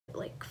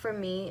for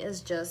me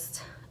is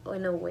just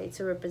in a way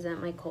to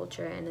represent my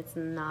culture, and it's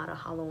not a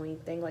Halloween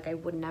thing. Like, I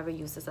would never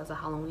use this as a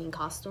Halloween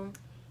costume.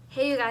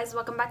 Hey you guys,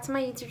 welcome back to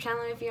my YouTube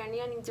channel. If you are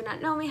new and you do not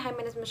know me, hi, my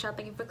name is Michelle.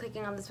 Thank you for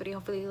clicking on this video.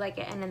 Hopefully you like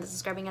it, and then the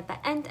subscribing at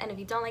the end, and if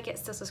you don't like it,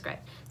 still subscribe.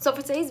 So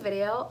for today's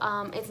video,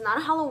 it's not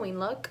a Halloween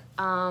look.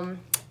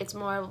 It's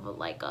more of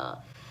like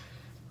a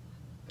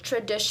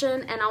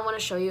tradition, and I want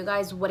to show you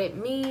guys what it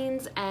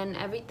means and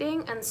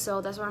everything, and so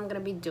that's what I'm gonna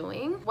be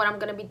doing. What I'm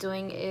gonna be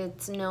doing,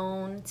 it's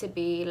known to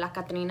be La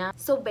Catrina.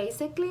 So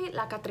basically,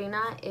 La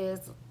Catrina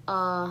is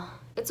a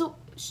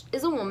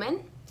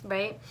woman,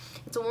 right?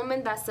 It's a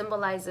woman that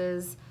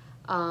symbolizes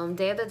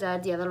Day of the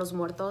Dead, Dia De Los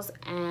Muertos,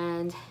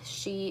 and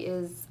she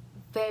is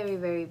very,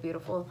 very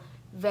beautiful,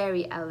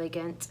 very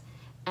elegant,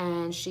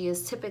 and she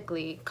is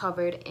typically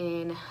covered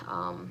in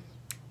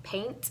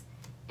paint,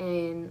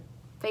 in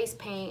face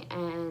paint,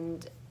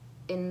 and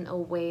in a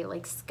way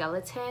like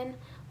skeleton,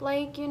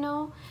 like, you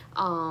know,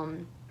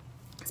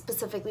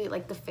 specifically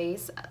like the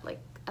face, like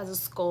as a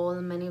skull,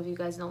 and many of you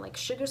guys know like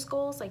sugar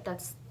skulls, like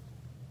that's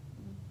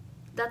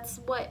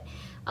what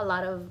a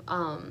lot of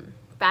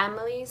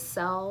families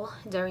sell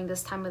during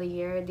this time of the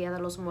year, Dia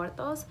de los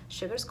Muertos,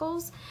 sugar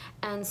skulls.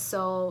 And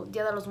so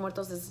Dia de los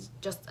Muertos is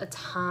just a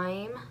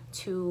time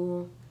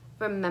to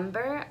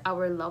remember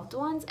our loved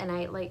ones, and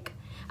I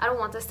don't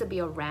want this to be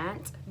a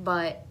rant,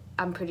 but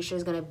I'm pretty sure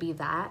it's gonna be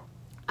that.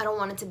 I don't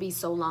want it to be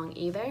so long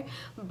either,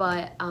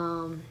 but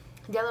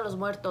Dia de los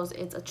Muertos,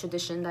 it's a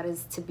tradition that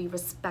is to be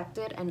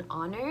respected and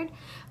honored,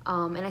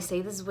 and I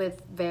say this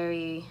with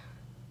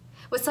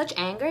such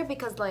anger,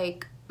 because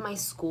like my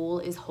school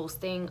is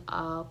hosting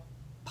a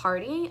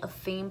party, a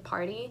theme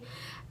party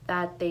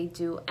that they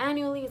do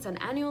annually. It's an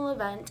annual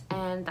event,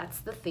 and that's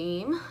the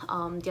theme,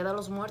 Dia de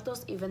los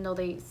Muertos, even though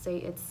they say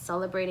it's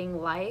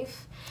celebrating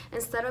life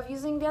instead of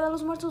using Dia de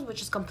los Muertos,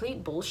 which is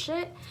complete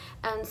bullshit.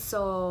 And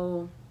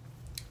so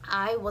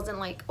I wasn't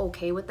like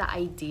okay with the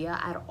idea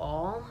at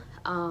all,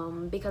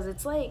 because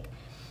it's like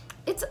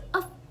it's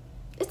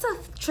a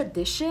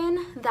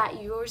tradition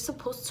that you're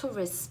supposed to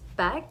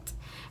respect,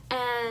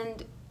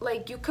 and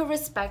like you could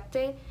respect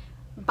it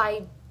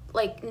by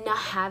like not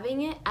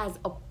having it as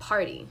a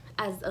party,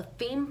 as a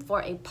theme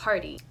for a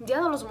party. Dia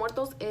de los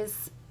Muertos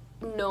is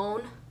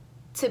known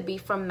to be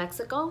from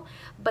Mexico,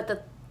 but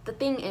the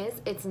thing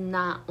is, it's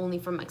not only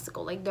from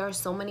Mexico. Like, there are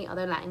so many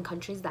other Latin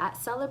countries that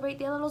celebrate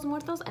Dia de los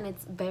Muertos, and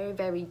it's very,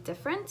 very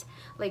different.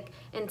 Like,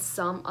 in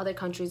some other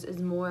countries,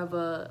 it's more of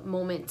a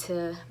moment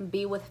to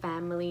be with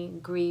family,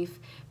 grief,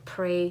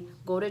 pray,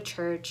 go to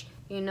church,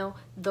 you know,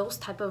 those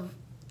type of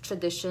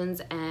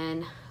traditions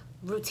and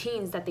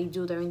routines that they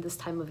do during this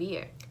time of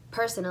year.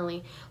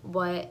 Personally,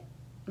 what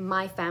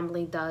my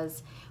family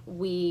does,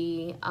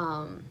 we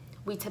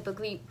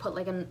typically put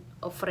like an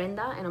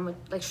ofrenda, and I'm gonna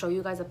like show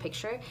you guys a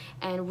picture,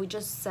 and we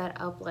just set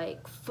up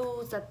like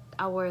foods that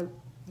our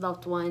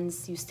loved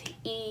ones used to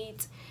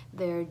eat,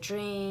 their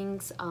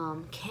drinks,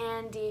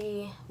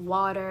 candy,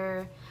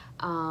 water,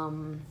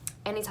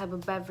 any type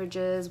of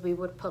beverages. We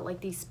would put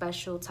like these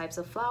special types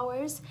of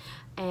flowers,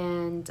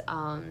 and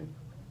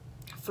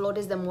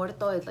flores de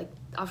muerto is like,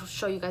 I'll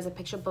show you guys a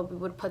picture, but we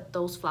would put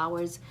those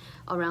flowers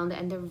around it,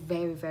 and they're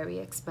very, very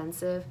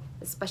expensive.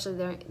 Especially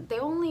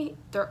they're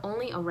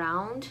only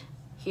around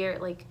here,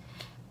 like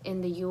in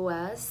the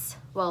US.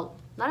 Well,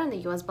 not in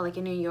the US, but like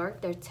in New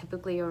York, they're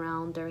typically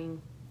around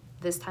during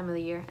this time of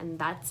the year, and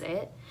that's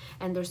it.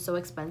 And they're so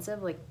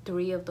expensive. Like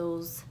 3 of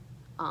those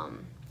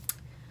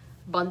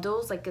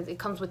bundles, like it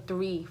comes with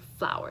 3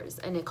 flowers,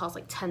 and it costs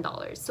like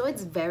 $10. So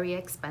it's very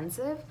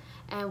expensive,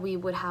 and we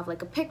would have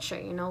like a picture,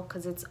 you know,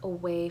 because it's a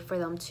way for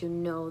them to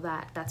know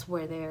that that's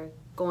where they're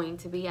going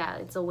to be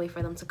at. It's a way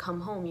for them to come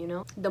home, you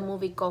know. The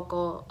movie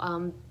Coco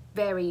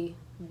very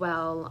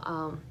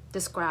well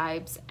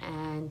describes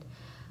and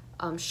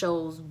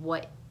shows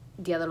what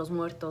Dia de los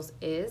Muertos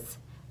is,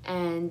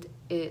 and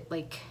it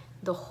like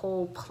the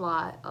whole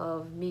plot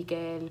of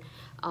Miguel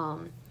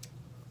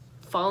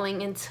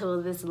falling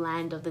into this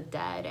land of the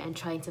dead and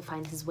trying to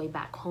find his way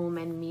back home,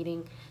 and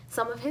meeting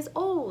some of his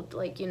old,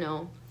 like, you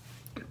know,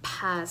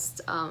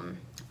 past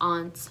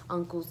aunts,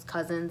 uncles,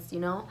 cousins, you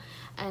know.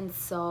 And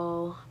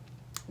so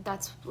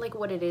that's like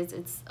what it is.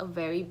 It's a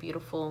very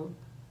beautiful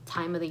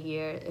time of the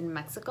year in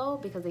Mexico,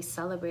 because they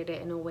celebrate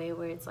it in a way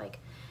where it's like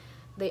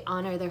they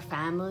honor their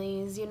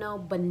families, you know,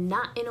 but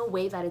not in a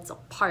way that it's a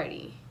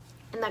party.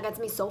 And that gets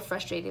me so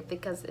frustrated,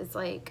 because it's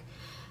like,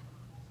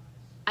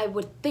 I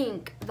would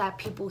think that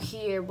people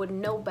here would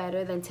know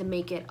better than to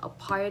make it a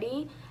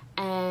party,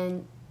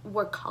 and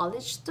we're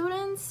college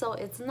students, so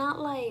it's not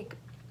like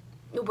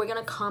we're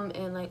gonna come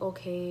in like,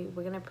 okay,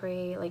 we're gonna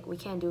pray, like we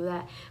can't do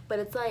that. But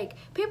it's like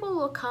people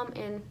will come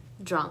in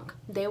drunk,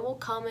 they will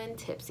come in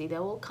tipsy, they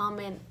will come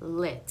in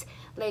lit,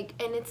 like,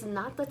 and it's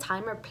not the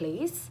time or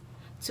place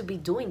to be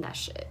doing that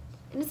shit.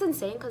 And it's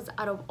insane, because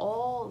out of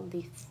all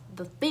the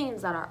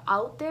things that are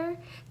out there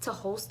to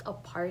host a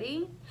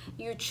party,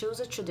 you choose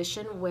a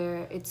tradition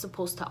where it's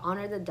supposed to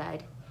honor the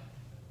dead,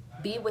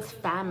 be with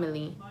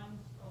family,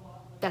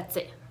 that's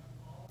it.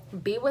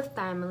 be with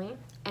family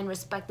and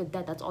respect the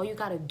dead. That's all you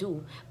gotta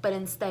do. But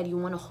instead you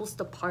want to host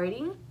a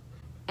party,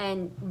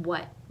 and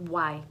what?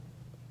 Why?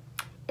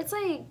 It's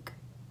like,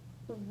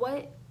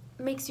 what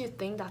makes you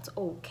think that's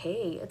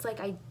okay? It's like,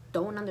 I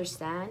don't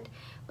understand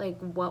like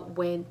what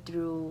went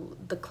through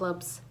the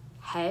club's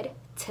head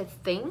to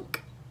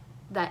think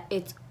that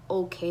it's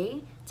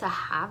okay to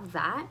have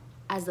that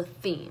as a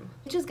theme.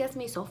 It just gets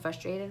me so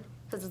frustrated,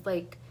 because it's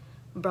like,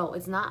 bro,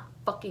 it's not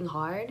fucking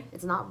hard,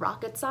 it's not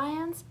rocket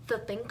science to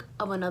think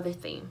of another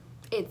theme.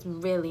 It's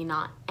really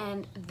not.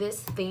 And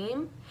this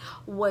theme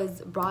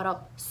was brought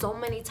up so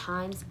many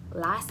times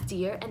last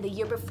year and the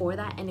year before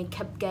that, and it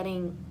kept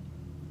getting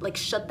like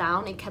shut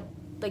down. It kept,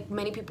 like,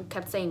 many people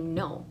kept saying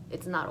no,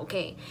 it's not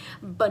okay.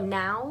 But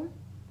now,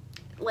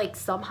 like,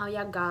 somehow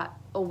y'all got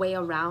a way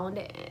around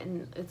it,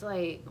 and it's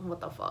like, what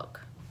the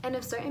fuck? And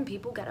if certain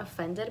people get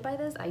offended by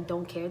this, I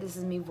don't care. This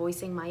is me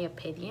voicing my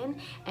opinion,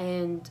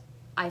 and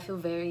I feel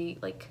very,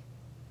 like,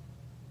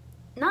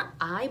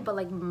 but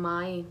like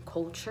my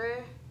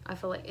culture, I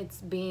feel like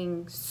it's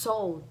being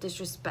so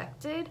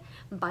disrespected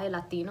by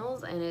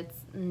Latinos, and it's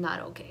not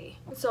okay.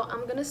 So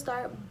I'm gonna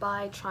start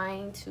by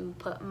trying to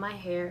put my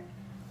hair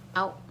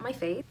out my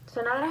face.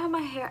 So now that I have my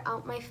hair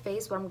out my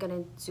face, what I'm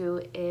gonna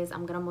do is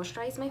I'm gonna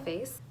moisturize my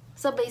face.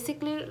 So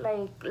basically,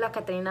 like, La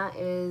Catrina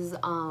is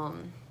a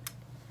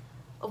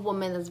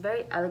woman that's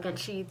very elegant.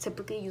 She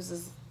typically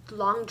uses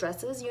long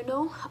dresses, you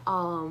know,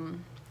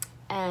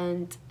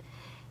 and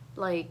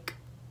like,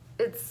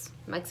 it's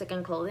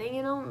Mexican clothing,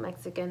 you know,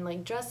 Mexican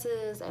like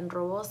dresses and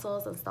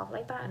rebosos and stuff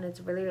like that, and it's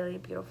really, really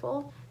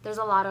beautiful. There's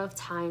a lot of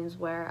times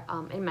where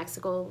in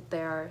Mexico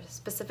there are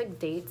specific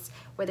dates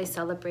where they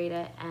celebrate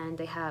it, and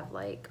they have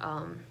like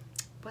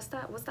what's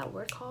that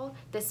word called,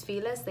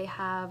 desfiles. They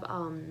have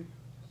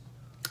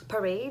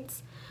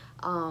parades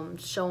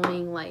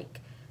showing like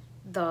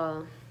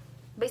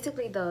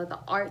basically the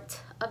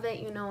art of it,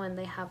 you know, and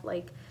they have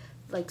like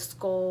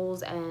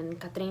skulls and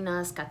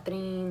Catrinas,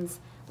 Catrines,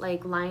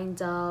 like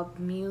lined up,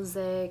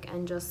 music,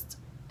 and just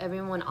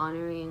everyone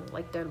honoring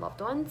like their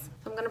loved ones.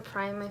 I'm gonna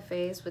prime my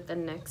face with the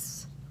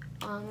NYX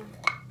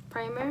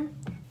primer.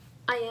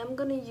 I am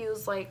gonna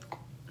use like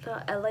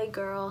the LA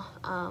Girl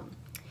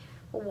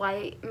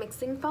white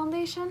mixing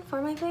foundation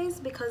for my face,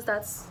 because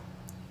that's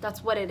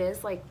what it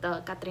is. Like,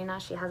 the Catrina,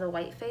 she has a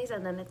white face,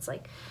 and then it's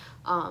like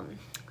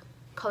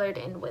colored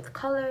in with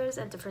colors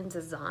and different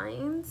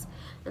designs.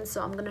 And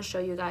so I'm gonna show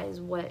you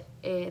guys what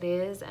it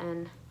is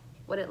and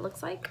what it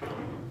looks like.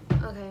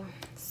 Okay,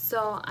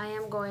 so I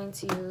am going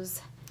to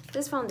use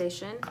this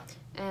foundation,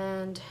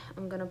 and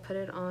I'm gonna put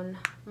it on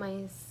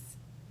my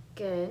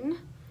skin,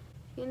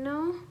 you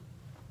know,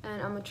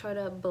 and I'm gonna try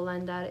to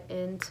blend that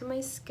into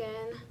my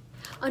skin.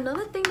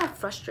 Another thing that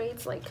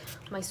frustrates like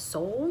my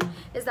soul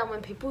is that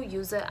when people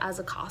use it as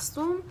a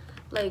costume,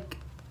 like,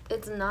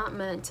 it's not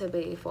meant to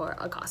be for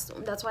a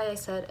costume. That's why I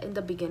said in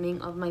the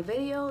beginning of my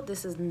video,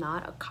 this is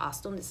not a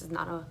costume. This is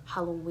not a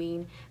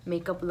Halloween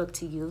makeup look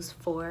to use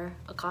for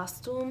a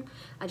costume.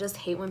 I just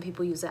hate when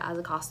people use it as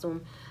a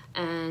costume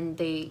and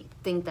they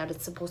think that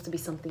it's supposed to be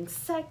something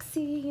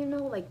sexy, you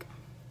know, like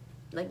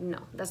no,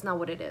 that's not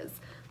what it is.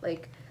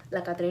 Like,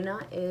 La Catrina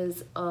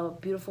is a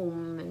beautiful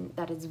woman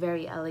that is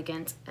very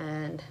elegant,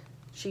 and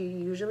she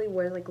usually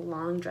wears like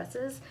long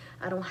dresses.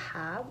 I don't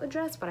have a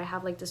dress, but I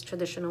have like this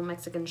traditional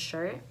Mexican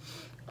shirt.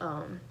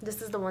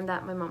 This is the one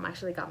that my mom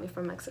actually got me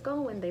from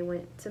Mexico when they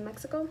went to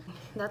Mexico.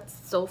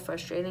 That's so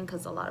frustrating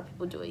because a lot of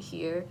people do it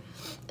here,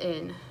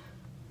 and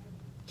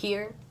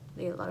a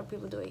lot of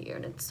people do it here,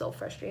 and it's so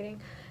frustrating.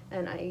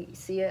 And I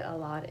see it a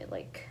lot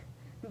like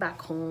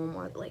back home,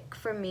 or like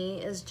for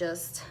me it's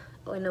just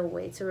in a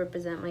way to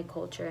represent my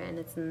culture, and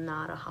it's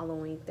not a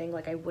Halloween thing.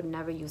 Like, I would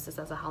never use this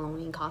as a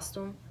Halloween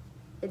costume.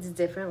 It's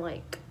different.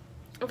 Like,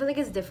 I feel like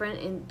it's different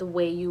in the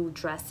way you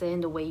dress it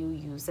and the way you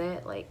use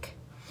it. Like,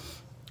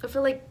 I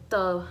feel like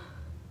the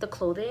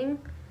clothing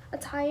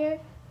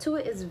attire to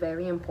it is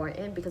very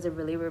important because it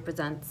really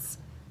represents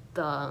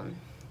the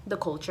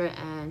culture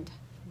and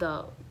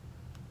the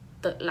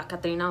La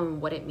Catrina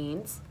and what it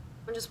means.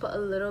 I'll just put a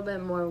little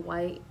bit more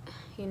white,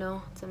 you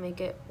know, to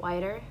make it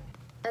whiter.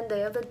 And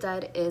Day of the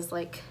Dead is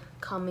like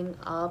coming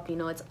up, you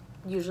know. It's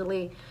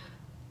usually,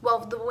 well,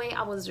 the way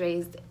I was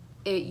raised,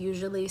 it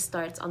usually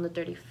starts on the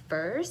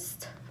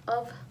 31st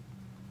of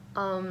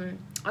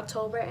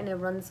October, and it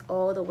runs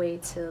all the way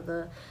to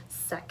the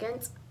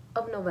 2nd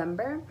of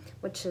November,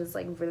 which is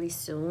like really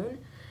soon.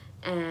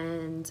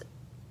 And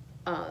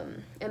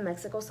in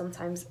Mexico,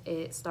 sometimes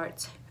it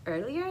starts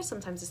earlier.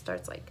 Sometimes it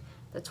starts like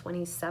the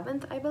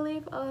 27th, I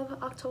believe, of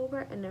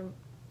October, and then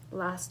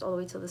lasts all the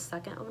way to the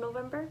 2nd of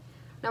November.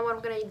 Now what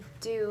I'm gonna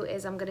do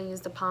is I'm gonna use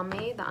the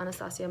pomade, the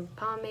Anastasia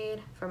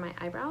pomade, for my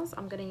eyebrows.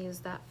 I'm gonna use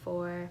that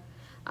for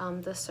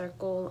the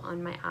circle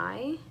on my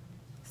eye.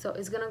 So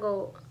it's gonna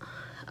go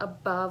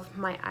above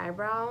my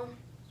eyebrow.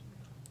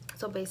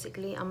 So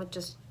basically I'm gonna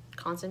just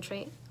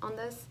concentrate on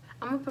this.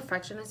 I'm a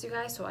perfectionist, you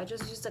guys, so I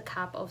just used a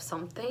cap of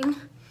something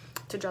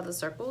to draw the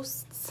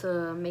circles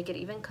to make it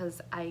even,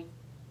 because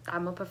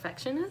I'm a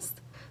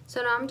perfectionist.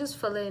 So now I'm just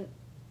filling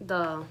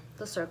the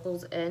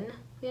circles in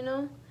you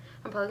know.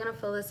 I'm probably gonna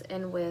fill this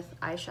in with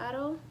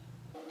eyeshadow.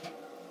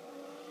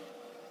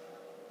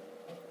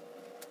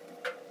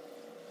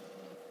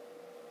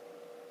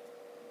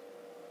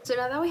 So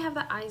now that we have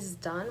the eyes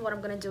done, what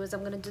I'm gonna do is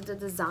I'm gonna do the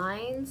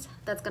designs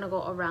that's gonna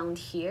go around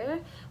here,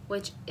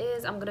 which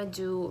is I'm gonna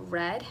do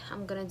red.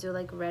 I'm gonna do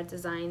like red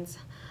designs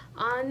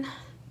on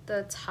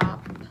the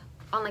top,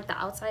 on like the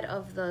outside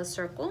of the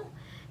circle,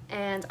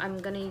 and I'm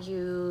gonna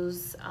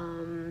use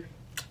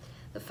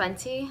the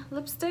Fenty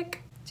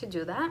lipstick to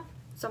do that.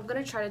 So I'm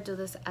gonna try to do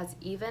this as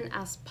even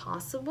as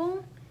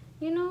possible,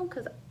 you know,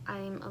 because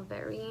I'm a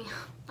very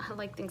I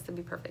like things to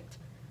be perfect.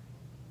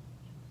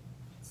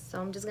 So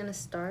I'm just gonna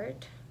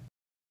start.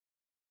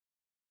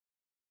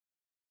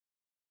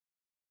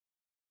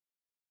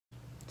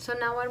 So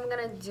now what I'm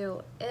gonna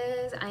do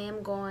is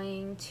I'm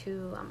gonna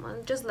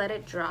just let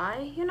it dry,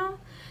 you know.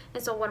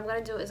 And so what I'm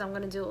gonna do is I'm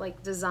gonna do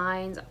like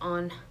designs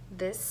on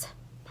this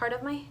part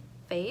of my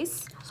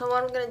face. So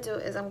what I'm gonna do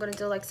is I'm gonna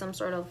do like some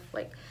sort of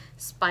like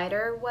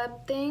spider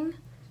web thing.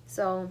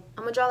 So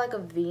I'm gonna draw like a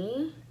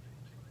V.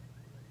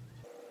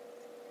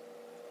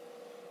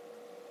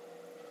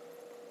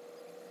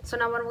 So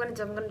now what I'm gonna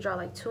do, I'm gonna draw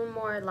like 2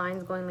 more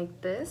lines going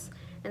like this,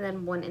 and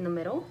then 1 in the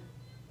middle.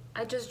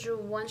 I just drew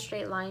 1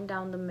 straight line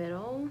down the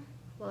middle.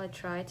 Well, I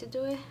tried to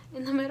do it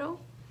in the middle.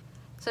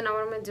 So now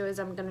what I'm gonna do is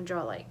I'm gonna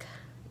draw like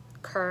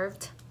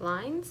curved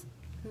lines.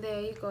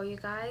 There you go, you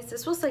guys.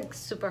 This was like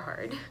super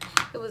hard.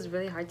 It was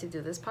really hard to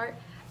do this part,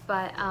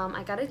 but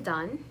I got it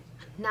done.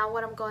 Now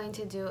what I'm going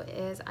to do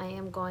is I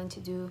am going to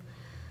do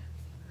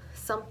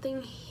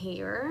something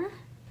here.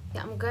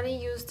 Yeah, I'm gonna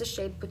use the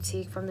shade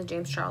Boutique from the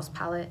James Charles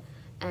palette,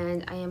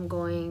 and I am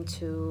going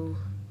to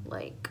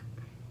like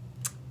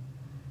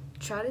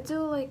try to do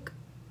like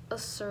a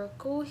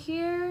circle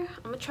here.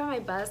 I'm gonna try my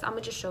best. I'm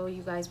gonna just show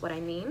you guys what I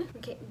mean.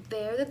 Okay,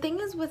 there. The thing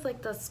is with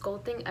like the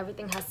sculpting,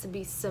 everything has to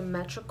be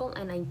symmetrical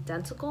and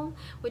identical,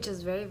 which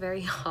is very,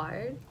 very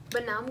hard.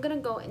 But now I'm gonna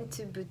go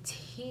into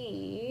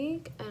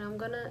Boutique and I'm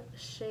gonna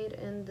shade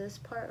in this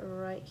part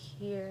right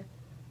here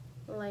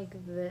like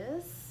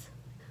this.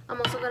 I'm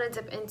also gonna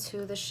dip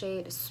into the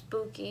shade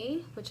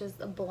Spooky, which is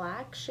the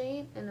black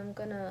shade, and I'm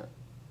gonna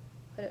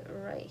put it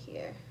right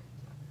here.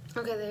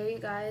 Okay, there you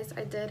guys.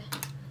 I did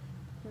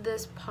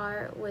this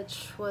part,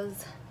 which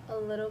was a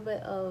little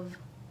bit of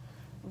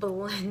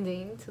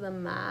blending to the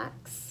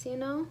max, you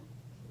know,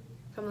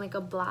 from like a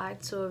black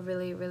to a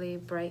really, really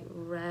bright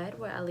red,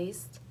 or at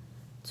least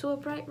to a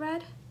bright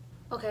red.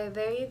 Okay,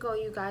 there you go,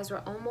 you guys.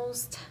 We're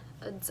almost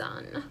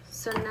done.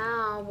 So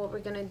now what we're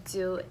gonna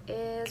do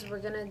is we're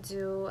gonna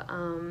do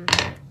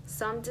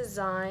some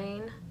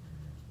design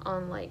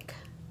on like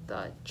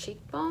the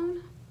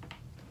cheekbone.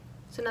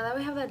 So now that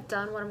we have that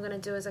done, what I'm gonna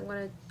do is I'm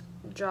gonna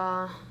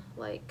draw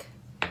like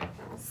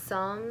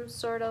some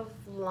sort of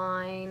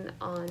line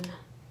on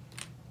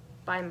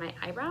by my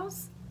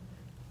eyebrows.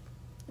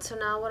 So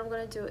now what I'm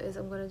gonna do is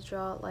I'm gonna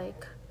draw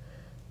like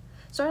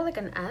sort of like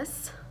an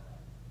S.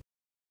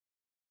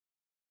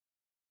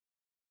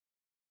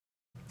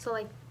 So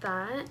like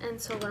that.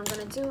 And so what I'm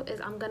gonna do is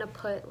I'm gonna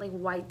put like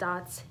white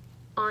dots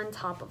on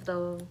top of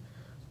the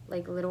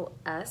like little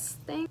S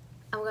thing.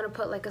 I'm gonna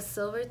put like a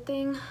silver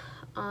thing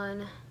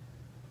on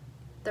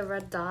the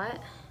red dot.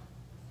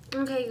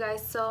 Okay, you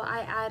guys, so I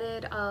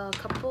added a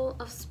couple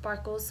of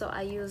sparkles. So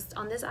I used,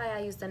 on this eye, I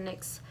used the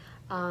NYX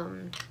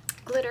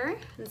glitter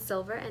and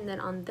silver, and then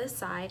on this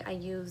side, I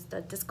used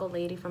the Disco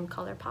Lady from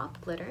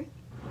ColourPop glitter.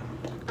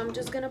 I'm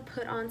just gonna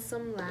put on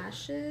some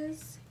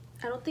lashes.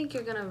 I don't think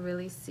you're gonna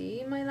really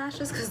see my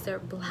lashes because they're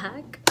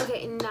black.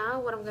 Okay, and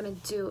now what I'm gonna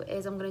do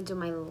is I'm gonna do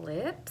my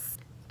lips,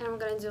 and I'm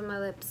gonna do my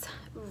lips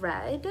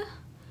red.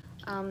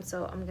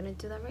 So I'm gonna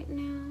do that right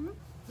now.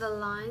 The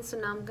lines, so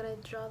now I'm gonna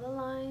draw the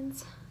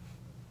lines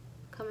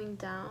coming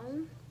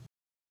down.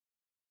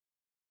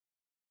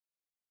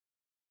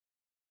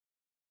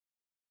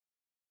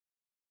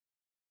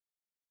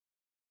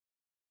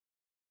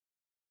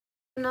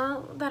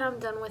 Now that I'm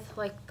done with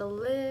like the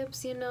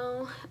lips, you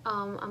know,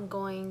 I'm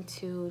going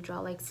to draw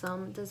like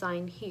some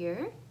design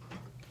here.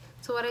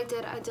 So what I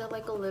did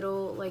like a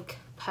little like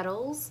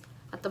petals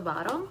at the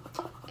bottom,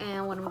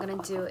 and what I'm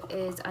gonna do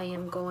is I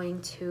am going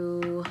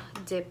to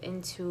dip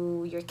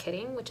into You're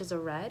Kidding, which is a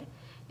red,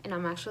 and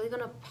I'm actually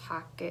gonna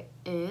pack it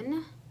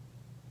in.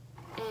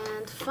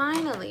 And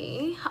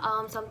finally,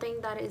 something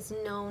that is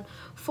known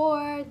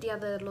for Dia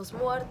De Los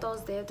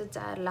Muertos, Dead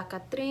La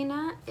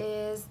Catrina,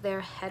 is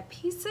their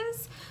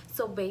headpieces.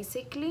 So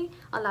basically,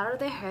 a lot of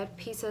their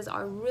headpieces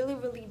are really,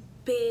 really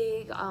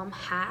big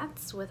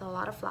hats with a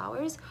lot of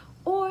flowers,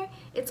 or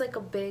it's like a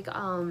big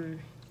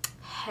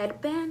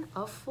headband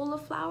full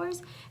of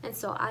flowers. And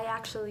so I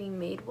actually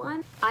made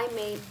one. I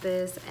made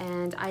this,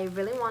 and I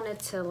really wanted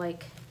to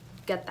like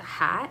get the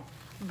hat,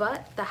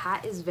 but the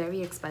hat is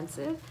very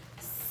expensive.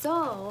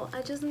 So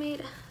I just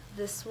made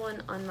this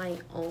one on my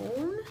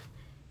own.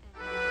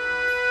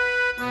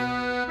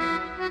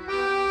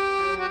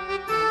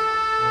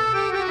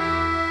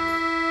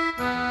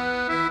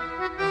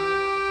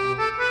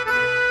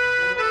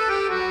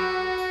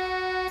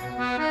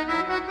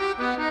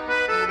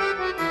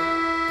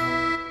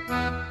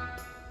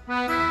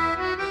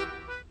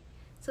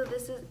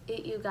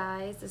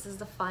 guys, this is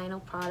the final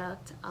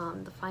product,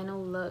 the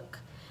final look,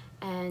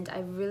 and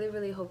I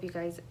really hope you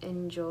guys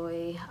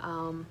enjoy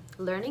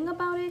learning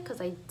about it, because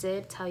I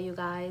did tell you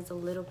guys a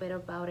little bit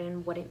about it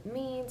and what it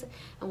means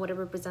and what it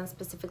represents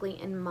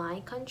specifically in my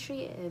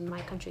country. And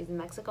my country is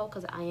Mexico,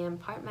 because I am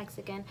part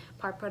Mexican,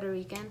 part Puerto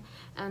Rican,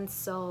 and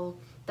so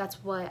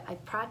that's what I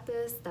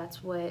practice,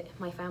 that's what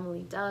my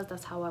family does,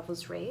 that's how I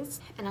was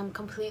raised, and I'm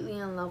completely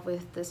in love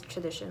with this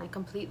tradition. I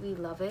completely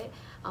love it.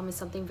 It's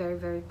something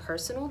very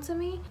personal to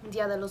me.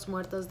 Dia de los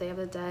Muertos, Day of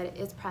the Dead,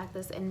 is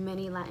practiced in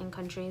many Latin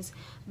countries,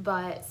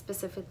 but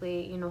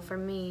specifically, you know, for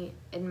me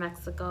in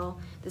Mexico,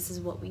 this is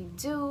what we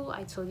do.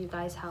 I told you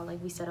guys how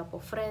like we set up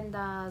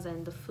ofrendas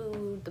and the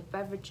food, the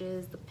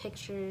beverages, the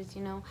pictures,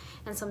 you know,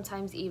 and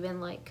sometimes even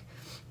like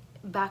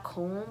back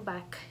home,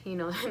 you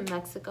know, in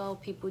Mexico,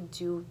 people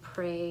do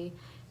pray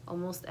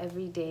almost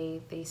every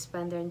day. They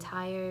spend their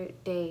entire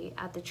day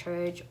at the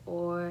church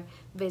or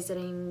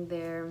visiting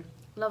their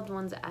loved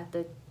ones at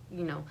the,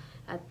 you know,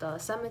 at the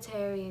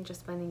cemetery, and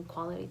just spending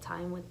quality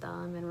time with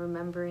them and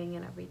remembering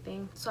and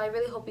everything. So I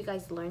really hope you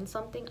guys learned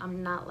something.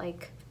 I'm not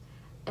like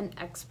an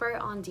expert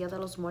on Dia de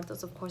los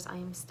Muertos, of course. I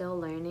am still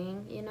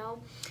learning, you know,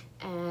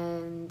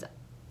 and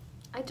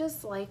I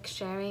just like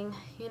sharing,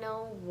 you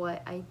know,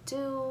 what I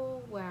do,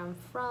 where I'm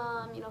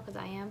from, you know, because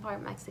I am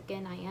part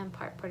Mexican, I am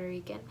part Puerto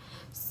Rican,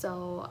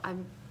 so I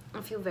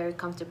feel very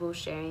comfortable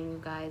sharing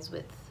you guys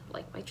with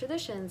like my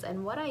traditions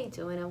and what I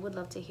do, and I would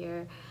love to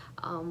hear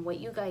what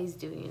you guys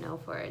do, you know,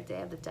 for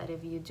Day of the Dead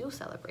if you do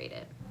celebrate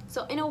it.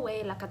 So in a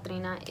way, La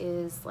Catrina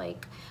is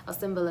like a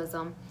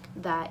symbolism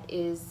that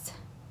is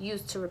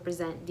used to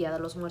represent Dia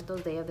de los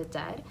Muertos, Day of the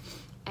Dead.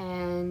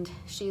 And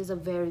she is a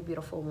very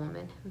beautiful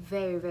woman,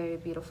 very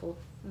beautiful,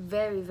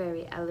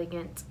 very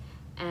elegant,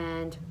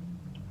 and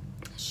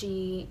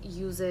she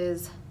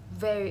uses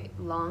very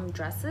long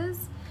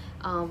dresses,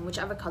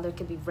 whichever color,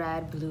 could be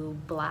red, blue,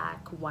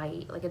 black,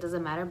 white, like it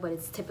doesn't matter, but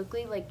it's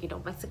typically like, you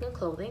know, Mexican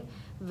clothing,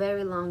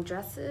 very long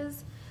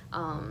dresses,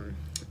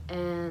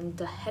 and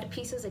the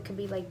headpieces, it could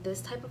be like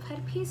this type of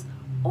headpiece,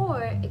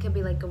 or it could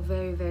be like a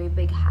very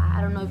big hat.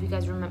 I don't know if you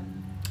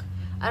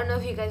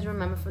guys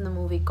remember from the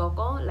movie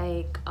Coco,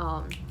 like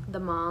the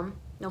mom,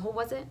 no, who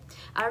was it?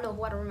 I don't know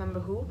who, I don't remember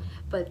who,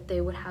 but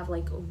they would have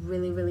like a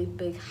really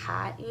big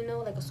hat, you know,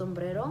 like a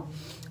sombrero,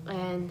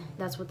 and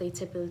that's what they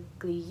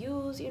typically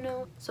use, you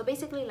know. So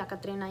basically La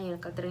Catrina y El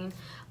Catrín,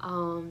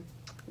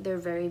 they're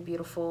very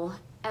beautiful,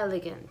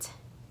 elegant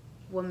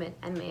women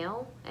and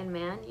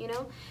man, you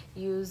know,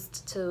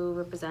 used to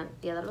represent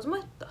Dia de los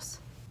Muertos.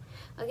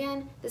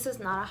 Again, this is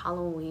not a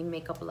Halloween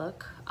makeup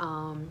look.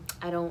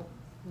 I don't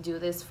do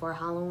this for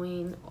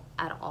Halloween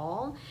at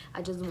all.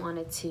 I just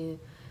wanted to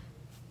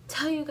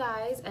tell you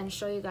guys and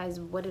show you guys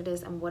what it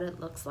is and what it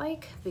looks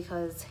like,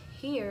 because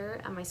here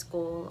at my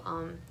school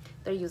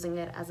they're using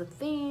it as a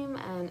theme,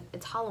 and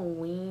it's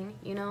Halloween,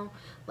 you know,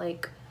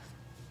 like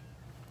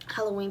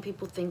Halloween,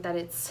 people think that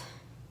it's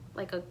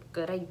like a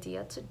good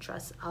idea to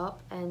dress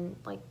up and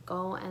like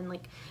go, and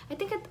like I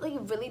think it like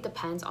really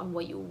depends on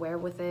what you wear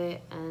with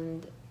it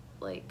and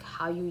like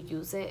how you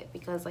use it,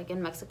 because like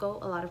in Mexico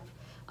a lot of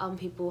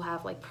people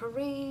have like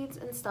parades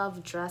and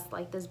stuff dressed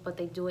like this, but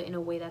they do it in a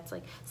way that's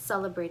like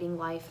celebrating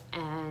life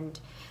and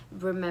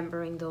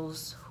remembering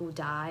those who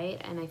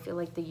died. And I feel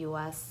like the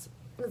US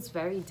is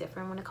very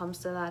different when it comes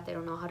to that. They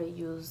don't know how to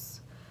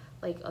use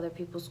like other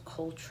people's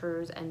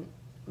cultures and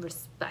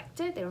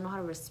respect it. They don't know how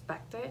to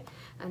respect it.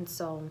 And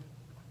so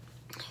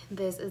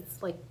this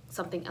is like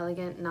something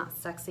elegant, not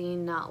sexy,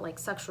 not like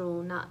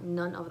sexual, not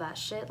none of that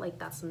shit. Like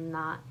that's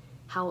not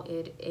how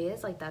it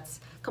is. Like that's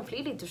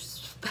completely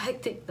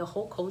disrespecting the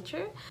whole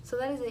culture. So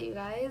that is it, you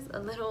guys. A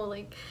little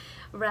like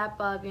wrap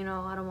up, you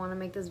know. I don't want to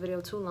make this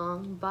video too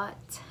long,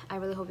 but I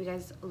really hope you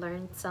guys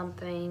learned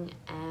something,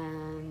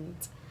 and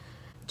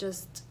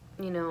just,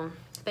 you know,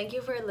 thank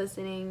you for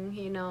listening,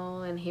 you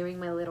know, and hearing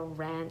my little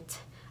rant,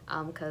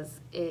 because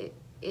it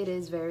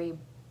is very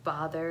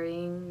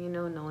bothering, you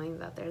know, knowing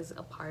that there's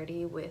a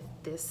party with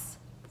this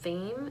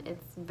theme.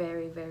 It's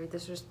very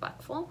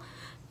disrespectful,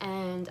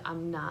 and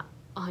I'm not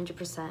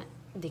 100%,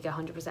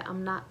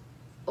 I'm not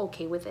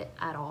okay with it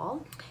at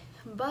all.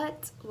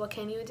 But what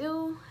can you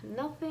do?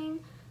 Nothing.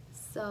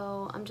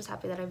 So I'm just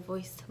happy that I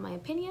voiced my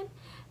opinion.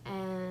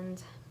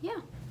 And yeah,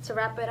 to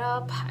wrap it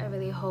up, I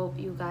really hope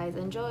you guys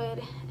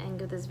enjoyed, and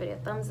give this video a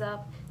thumbs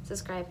up,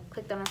 subscribe,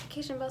 click the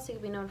notification bell so you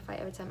can be notified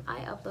every time I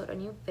upload a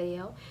new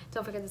video.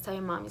 Don't forget to tell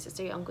your mom, your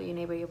sister, your uncle, your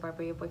neighbor, your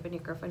barber, your boyfriend,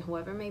 your girlfriend,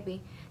 whoever it may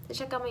be, to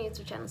check out my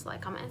YouTube channel. So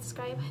like, comment, and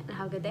subscribe, and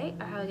have a good day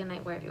or have a good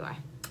night wherever you are.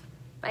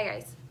 Bye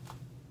guys.